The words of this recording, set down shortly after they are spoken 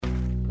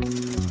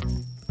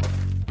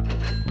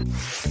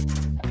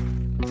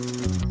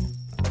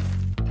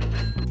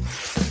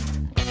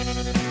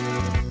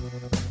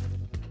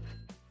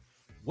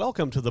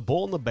Welcome to The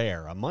Bull and the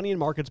Bear, a money and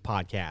markets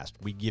podcast.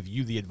 We give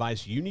you the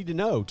advice you need to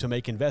know to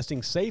make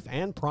investing safe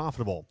and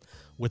profitable.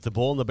 With The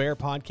Bull and the Bear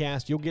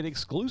podcast, you'll get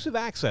exclusive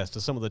access to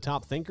some of the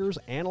top thinkers,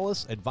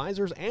 analysts,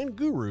 advisors, and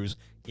gurus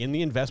in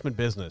the investment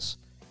business.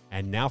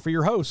 And now for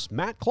your hosts,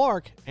 Matt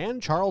Clark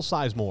and Charles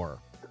Sizemore.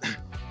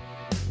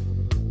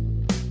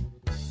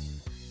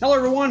 Hello,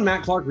 everyone.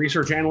 Matt Clark,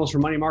 research analyst for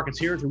Money Markets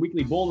here at your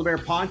weekly Bull and the Bear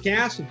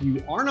podcast. If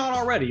you are not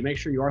already, make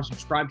sure you are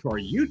subscribed to our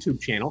YouTube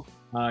channel.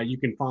 You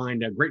can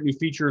find great new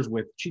features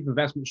with Chief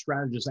Investment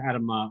Strategist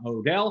Adam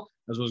Odell,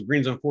 as well as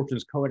Green Zone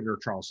Fortune's co-editor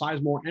Charles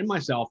Sizemore, and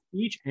myself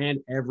each and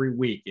every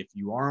week. If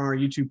you are on our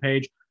YouTube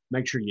page,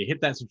 make sure you hit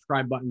that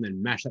subscribe button,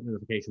 then mash that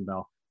notification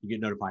bell. You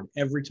get notified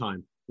every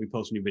time we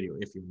post a new video.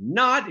 If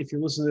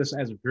you're listening to this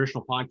as a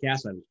traditional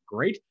podcast, that is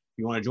great. If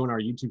you want to join our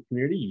YouTube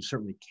community, you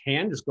certainly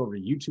can. Just go over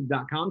to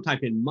youtube.com, type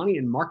in Money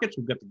and Markets.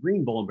 We've got the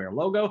green Bull and Bear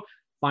logo.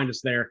 Find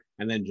us there,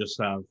 and then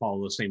just follow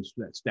those same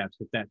steps.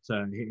 Hit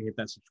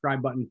that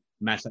subscribe button,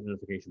 match that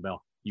notification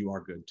bell. You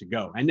are good to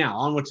go. And now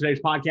on with today's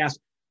podcast.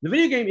 The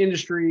video game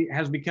industry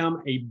has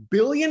become a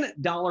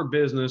billion-dollar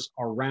business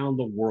around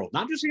the world,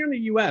 not just here in the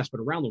U.S.,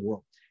 but around the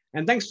world.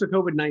 And thanks to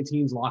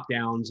COVID-19's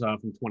lockdowns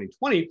from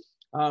 2020,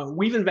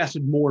 we've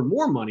invested more and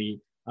more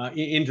money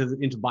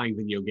into buying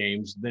video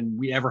games than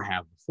we ever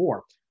have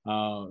before.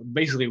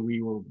 Basically,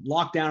 we were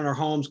locked down in our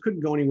homes, couldn't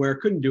go anywhere,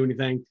 couldn't do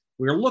anything.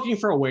 We are looking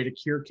for a way to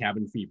cure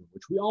cabin fever,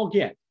 which we all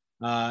get.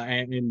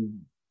 And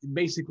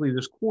basically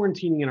this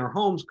quarantining in our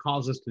homes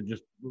caused us to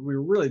we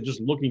were really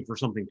just looking for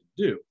something to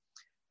do.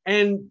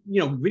 And,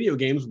 video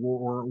games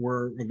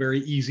were a very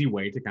easy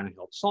way to kind of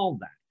help solve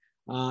that.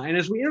 And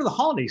as we enter the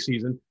holiday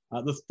season,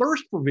 the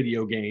thirst for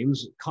video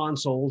games,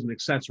 consoles, and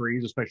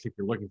accessories, especially if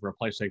you're looking for a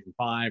PlayStation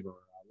 5 or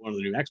one of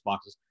the new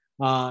Xboxes,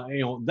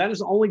 that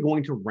is only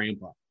going to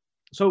ramp up.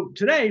 So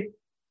today,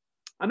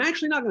 I'm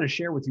actually not going to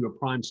share with you a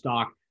prime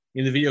stock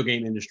in the video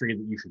game industry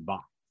that you should buy.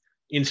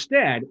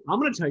 Instead,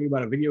 I'm going to tell you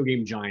about a video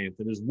game giant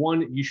that is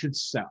one you should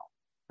sell.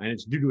 And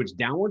it's due to its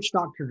downward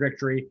stock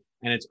trajectory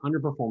and its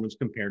underperformance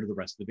compared to the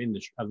rest of the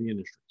industry.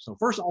 So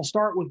first, I'll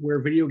start with where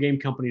video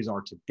game companies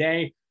are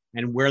today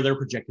and where they're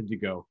projected to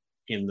go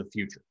in the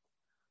future.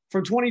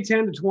 From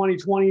 2010 to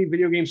 2020,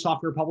 video game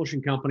software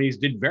publishing companies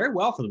did very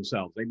well for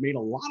themselves. They made a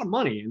lot of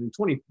money. And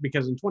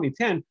because in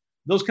 2010,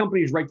 those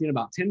companies raked in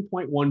about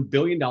 $10.1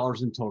 billion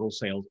in total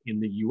sales in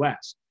the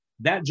US.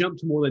 That jumped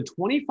to more than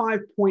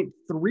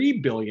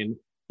 $25.3 billion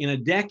in a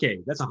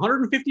decade. That's a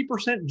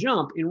 150%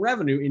 jump in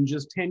revenue in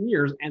just 10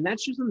 years. And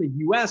that's just in the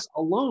US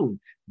alone.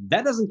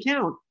 That doesn't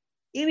count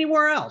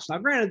anywhere else. Now,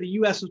 granted, the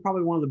US is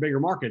probably one of the bigger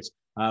markets,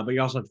 but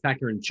you also have to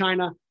factor in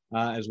China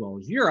as well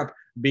as Europe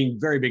being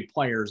very big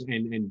players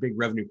and big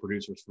revenue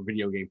producers for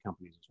video game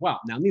companies as well.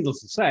 Now,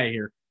 needless to say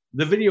here,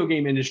 the video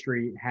game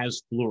industry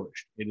has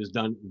flourished. It has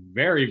done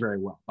very, very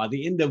well. By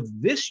the end of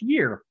this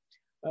year,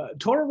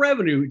 total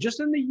revenue just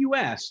in the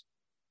US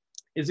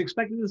is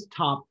expected to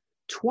top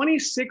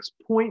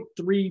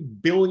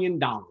 $26.3 billion.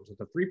 It's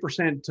a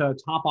 3%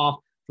 top off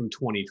from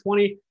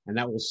 2020, and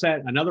that will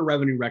set another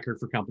revenue record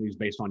for companies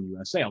based on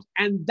US sales.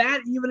 And that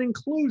even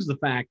includes the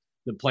fact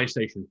that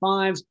PlayStation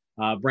 5s,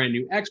 brand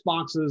new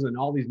Xboxes, and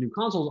all these new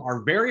consoles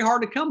are very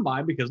hard to come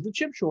by because of the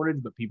chip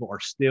shortage, but people are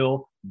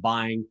still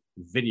buying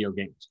video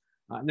games.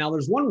 Now,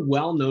 there's one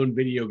well-known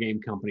video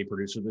game company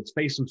producer that's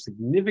faced some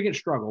significant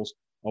struggles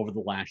over the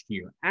last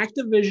year.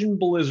 Activision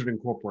Blizzard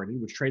Incorporated,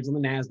 which trades on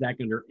the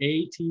NASDAQ under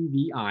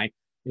ATVI,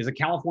 is a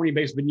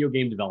California-based video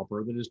game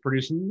developer that has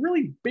produced some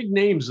really big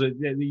names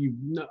that you've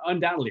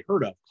undoubtedly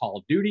heard of: Call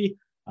of Duty,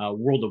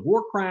 World of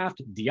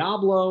Warcraft,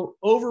 Diablo,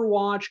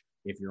 Overwatch.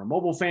 If you're a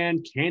mobile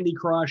fan, Candy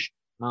Crush.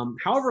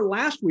 However,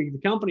 last week,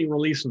 the company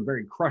released some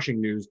very crushing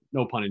news,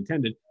 no pun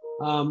intended,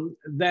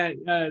 that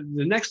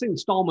the next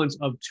installments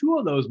of two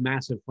of those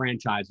massive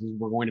franchises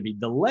were going to be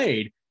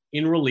delayed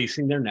in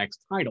releasing their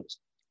next titles.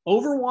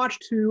 Overwatch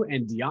 2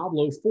 and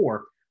Diablo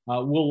 4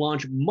 will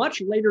launch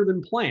much later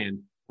than planned.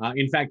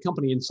 In fact,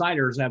 company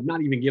insiders have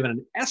not even given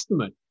an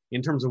estimate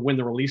in terms of when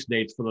the release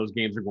dates for those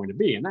games are going to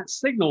be. And that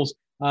signals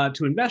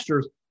to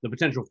investors the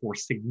potential for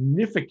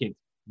significant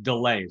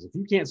delays. If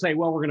you can't say,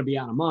 well, we're going to be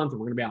out in a month or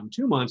we're going to be out in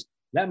 2 months,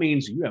 that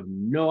means you have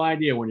no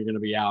idea when you're going to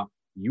be out.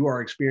 You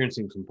are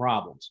experiencing some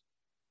problems.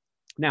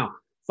 Now,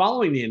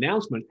 following the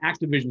announcement,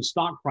 Activision's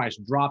stock price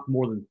dropped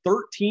more than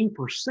 13%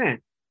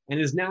 and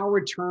has now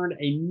returned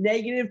a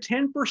negative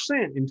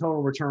 10% in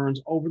total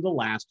returns over the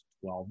last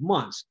 12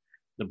 months.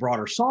 The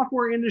broader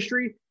software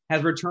industry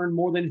has returned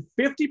more than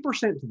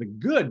 50% to the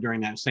good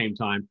during that same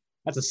time.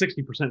 That's a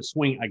 60%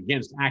 swing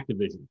against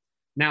Activision.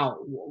 Now,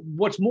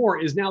 what's more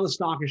is now the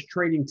stock is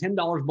trading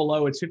 $10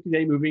 below its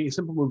 50-day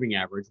simple moving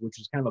average, which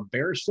is kind of a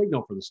bearish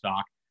signal for the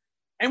stock.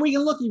 And we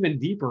can look even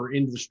deeper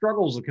into the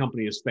struggles the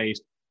company has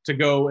faced to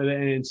go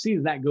and see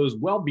that goes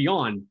well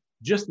beyond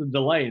just the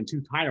delay in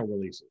two title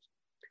releases.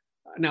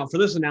 Now, for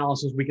this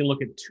analysis, we can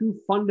look at two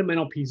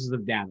fundamental pieces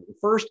of data. The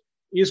first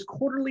is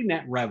quarterly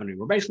net revenue,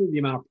 or basically the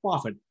amount of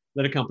profit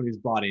that a company has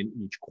brought in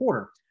each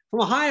quarter. From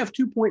a high of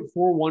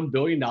 $2.41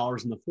 billion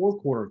in the fourth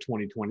quarter of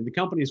 2020, the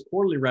company's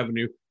quarterly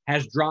revenue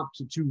has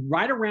dropped to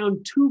right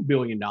around $2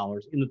 billion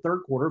in the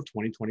third quarter of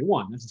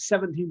 2021. That's a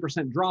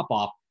 17% drop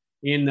off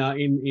in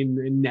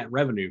net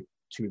revenue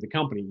to the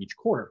company each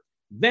quarter.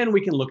 Then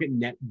we can look at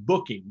net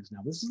bookings.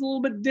 Now, this is a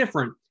little bit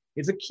different.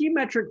 It's a key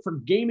metric for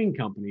gaming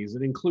companies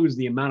that includes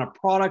the amount of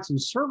products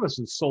and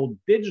services sold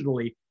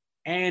digitally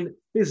and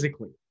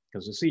physically.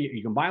 Because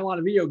you can buy a lot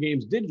of video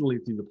games digitally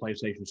through the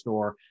PlayStation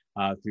Store,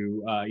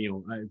 through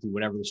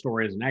whatever the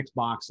store is, an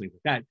Xbox, things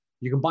like that.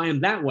 You can buy them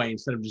that way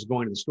instead of just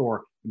going to the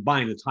store and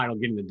buying the title,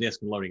 getting the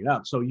disc, and loading it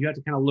up. So you have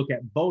to kind of look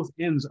at both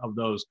ends of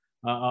those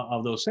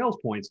sales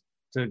points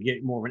to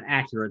get more of an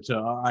accurate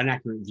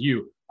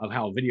view of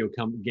how a video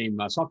game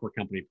software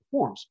company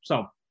performs.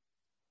 So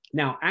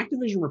now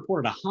Activision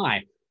reported a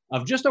high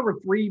of just over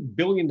 $3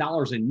 billion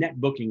in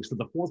net bookings for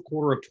the fourth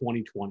quarter of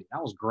 2020.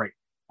 That was great.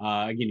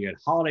 Again, you had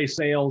holiday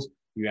sales,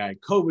 you had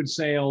COVID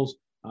sales,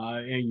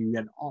 and you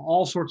had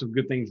all sorts of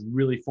good things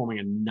really forming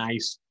a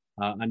nice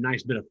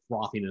bit of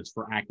frothiness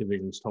for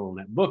Activision's total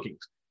net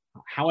bookings.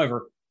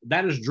 However,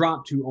 that has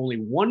dropped to only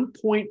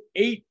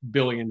 $1.8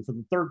 billion for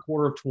the third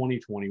quarter of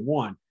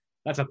 2021.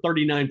 That's a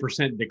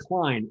 39%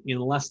 decline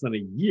in less than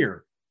a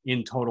year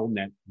in total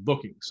net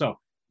booking. So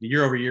the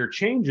year-over-year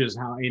changes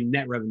in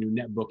net revenue,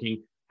 net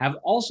booking have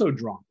also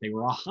dropped. They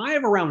were a high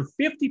of around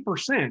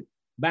 50%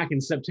 back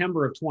in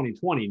September of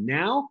 2020.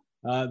 Now,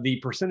 the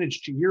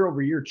percentage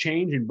year-over-year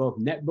change in both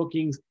net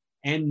bookings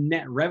and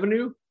net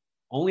revenue,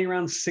 only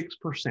around 6%.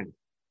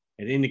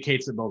 It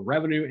indicates that both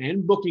revenue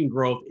and booking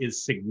growth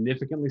is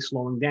significantly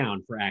slowing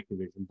down for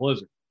Activision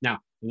Blizzard. Now,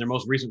 in their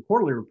most recent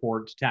quarterly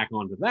report, to tack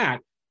on to that,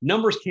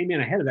 numbers came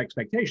in ahead of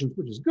expectations,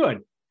 which is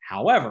good.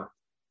 However,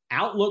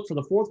 outlook for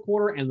the fourth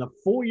quarter and the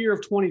full year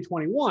of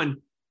 2021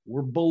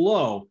 were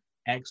below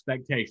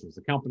expectations.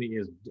 The company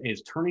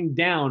is turning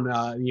down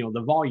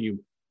the volume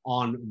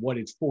on what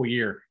its full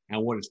year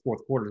and what its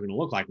fourth quarter is going to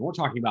look like. And we're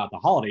talking about the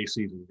holiday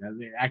season.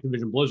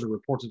 Activision Blizzard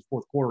reports its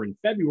fourth quarter in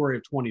February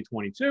of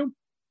 2022.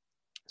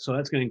 So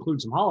that's going to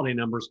include some holiday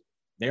numbers.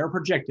 They are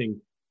projecting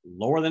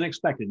lower than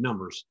expected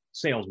numbers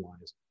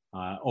sales-wise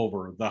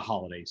over the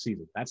holiday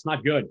season. That's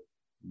not good,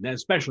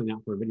 especially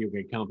not for a video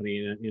game company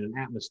in an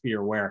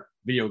atmosphere where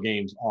video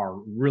games are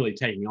really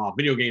taking off.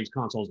 Video games,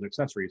 consoles, and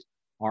accessories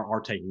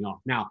are taking off.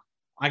 Now,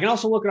 I can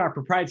also look at our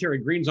proprietary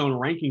Green Zone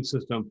ranking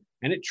system,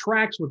 and it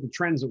tracks with the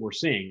trends that we're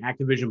seeing.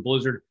 Activision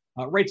Blizzard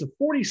rates a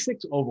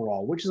 46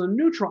 overall, which is a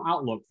neutral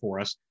outlook for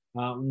us.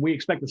 We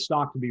expect the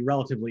stock to be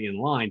relatively in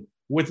line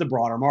with the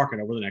broader market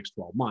over the next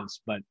 12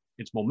 months, but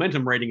its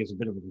momentum rating is a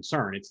bit of a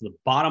concern. It's the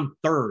bottom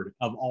third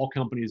of all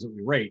companies that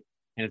we rate,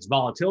 and its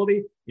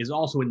volatility is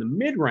also in the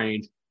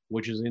mid-range,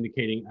 which is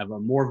indicating of a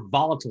more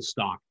volatile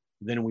stock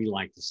than we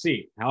like to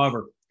see.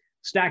 However,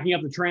 stacking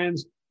up the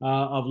trends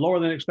of lower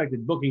than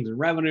expected bookings and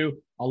revenue,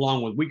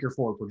 along with weaker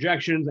forward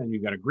projections, and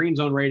you've got a Green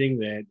Zone rating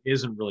that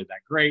isn't really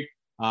that great.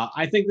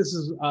 I think this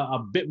is a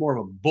bit more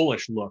of a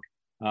bullish look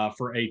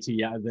for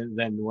ATVI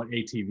than what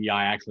ATVI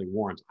actually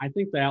warrants. I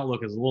think the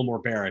outlook is a little more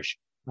bearish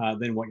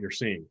than what you're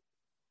seeing.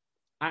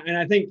 And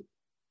I think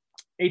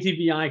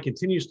ATVI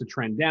continues to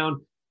trend down,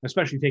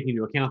 especially taking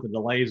into account the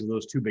delays of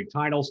those two big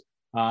titles.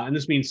 And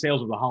this means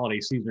sales of the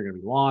holiday season are going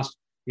to be lost.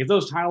 If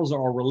those titles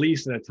are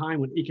released at a time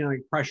when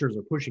economic pressures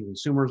are pushing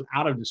consumers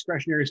out of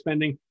discretionary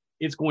spending,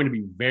 it's going to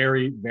be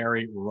very,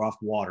 very rough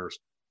waters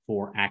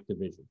for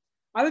Activision.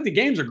 I think the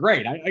games are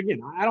great. I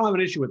don't have an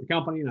issue with the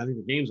company, and I think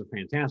the games are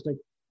fantastic.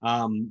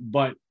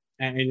 But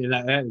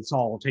it's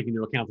all taking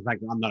into account the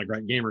fact that I'm not a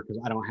great gamer because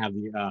I don't have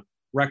the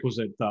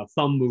requisite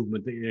thumb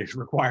movement that is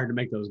required to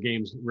make those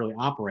games really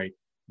operate.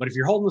 But if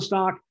you're holding the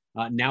stock,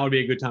 now would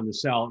be a good time to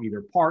sell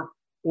either part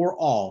or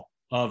all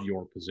of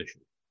your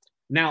position.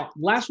 Now,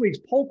 last week's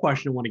poll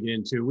question I want to get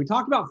into, we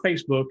talked about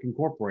Facebook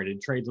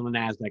Incorporated, trades on the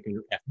NASDAQ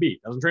under FB.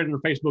 Doesn't trade under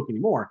Facebook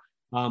anymore.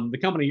 The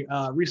company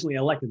recently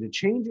elected to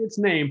change its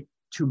name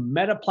to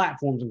Meta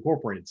Platforms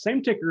Incorporated.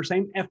 Same ticker,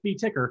 same FB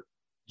ticker,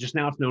 just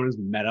now it's known as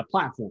Meta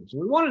Platforms. So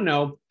we want to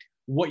know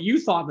what you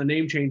thought the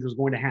name change was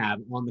going to have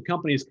on the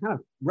company's kind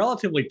of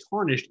relatively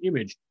tarnished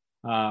image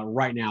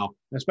right now,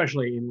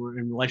 especially in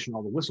relation to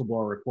all the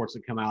whistleblower reports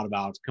that come out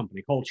about its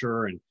company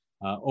culture and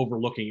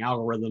overlooking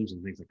algorithms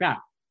and things like that.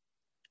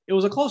 It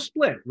was a close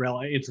split,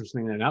 really,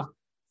 interestingly enough.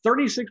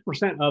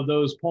 36% of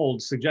those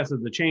polled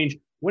suggested the change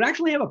would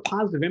actually have a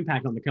positive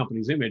impact on the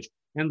company's image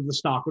and the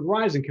stock would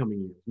rise in coming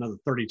years. Another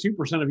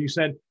 32% of you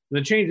said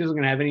the change isn't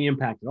going to have any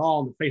impact at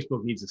all, and that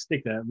Facebook needs to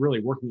stick to really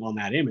working on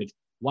that image.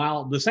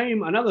 While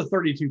another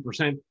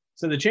 32%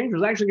 said the change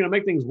was actually going to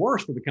make things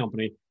worse for the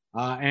company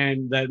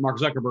and that Mark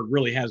Zuckerberg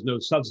really has no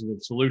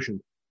substantive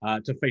solution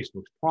to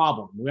Facebook's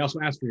problem. We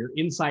also asked for your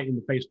insight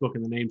into Facebook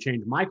and the name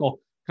change. Michael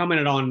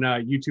commented on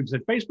YouTube,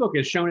 said, Facebook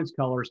has shown its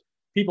colors.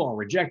 People are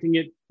rejecting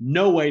it.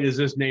 No way does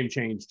this name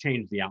change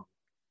the outlook.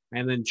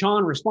 And then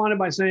Chan responded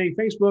by saying,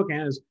 Facebook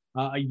has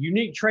a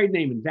unique trade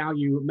name and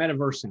value.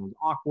 Metaverse sounds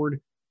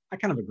awkward. I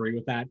kind of agree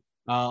with that.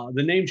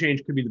 The name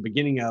change could be the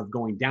beginning of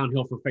going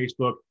downhill for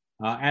Facebook.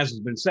 As has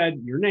been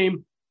said, your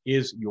name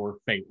is your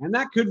fate. And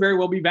that could very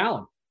well be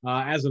valid.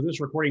 As of this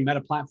recording,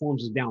 Meta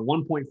Platforms is down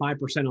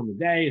 1.5% on the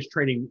day. It's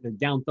trading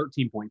down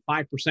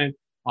 13.5%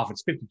 off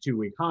its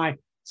 52-week high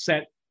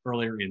set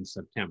earlier in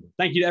September.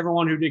 Thank you to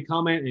everyone who did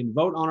comment and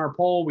vote on our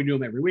poll. We do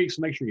them every week,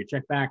 so make sure you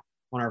check back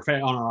on our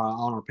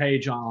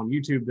page on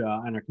YouTube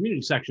and our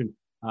community section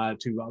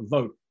to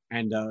vote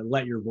and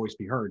let your voice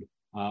be heard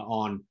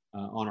on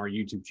our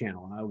YouTube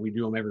channel. We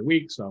do them every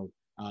week, so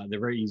they're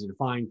very easy to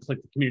find.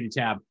 Click the community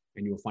tab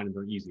and you'll find them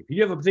very easy. If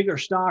you have a particular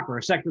stock or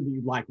a sector that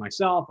you'd like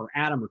myself or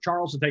Adam or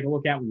Charles to take a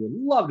look at, we would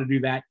love to do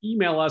that.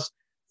 Email us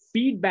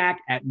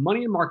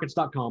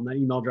feedback@moneyandmarkets.com. That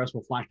email address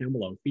will flash down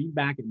below,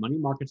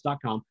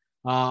 feedback@moneyandmarkets.com.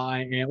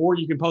 Or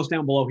you can post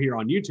down below here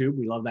on YouTube.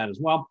 We love that as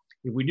well.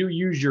 If we do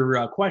use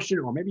your question,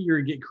 or maybe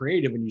you get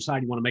creative and you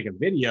decide you want to make a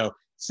video,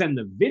 send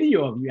the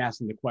video of you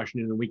asking the question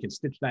in, and we can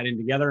stitch that in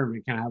together and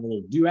we kind of have a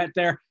little duet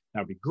there.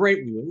 That would be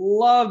great. We would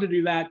love to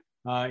do that.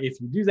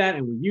 If you do that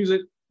and we use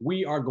it,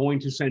 we are going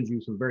to send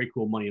you some very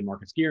cool Money and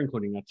Markets gear,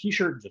 including a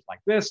t-shirt just like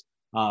this.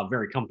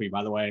 Very comfy,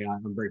 by the way.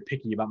 I'm very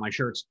picky about my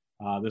shirts.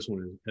 This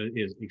one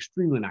is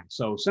extremely nice.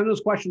 So send those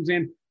questions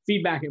in,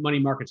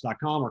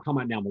 feedback@moneymarkets.com, or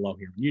comment down below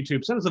here on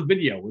YouTube. Send us a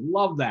video. We'd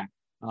love that.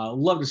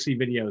 Love to see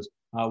videos,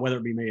 whether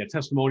it be maybe a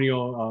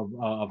testimonial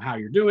of how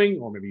you're doing,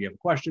 or maybe you have a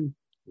question.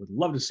 We'd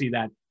love to see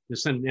that.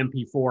 Just send an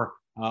MP4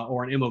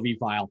 or an MOV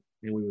file,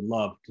 and we would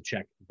love to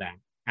check that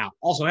out.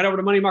 Also, head over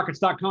to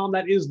moneymarkets.com.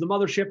 That is the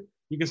mothership.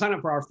 You can sign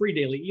up for our free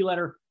daily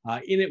e-letter.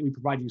 In it, we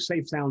provide you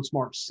safe, sound,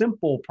 smart,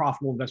 simple,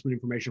 profitable investment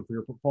information for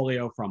your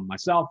portfolio from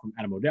myself, from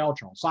Adam O'Dell,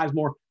 Charles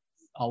Sizemore,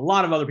 a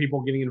lot of other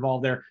people getting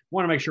involved there. We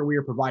want to make sure we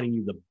are providing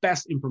you the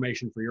best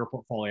information for your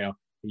portfolio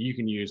that you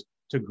can use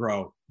to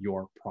grow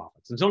your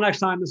profits. Until next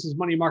time, this is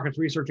Money Markets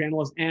Research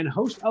Analyst and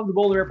host of the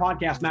Bull and Bear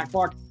Podcast, Matt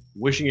Clark,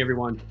 wishing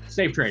everyone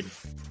safe trading.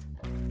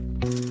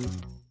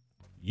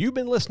 You've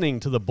been listening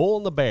to The Bull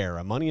and the Bear,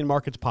 a Money and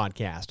Markets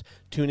podcast.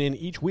 Tune in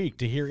each week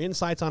to hear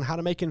insights on how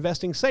to make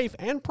investing safe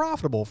and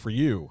profitable for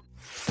you.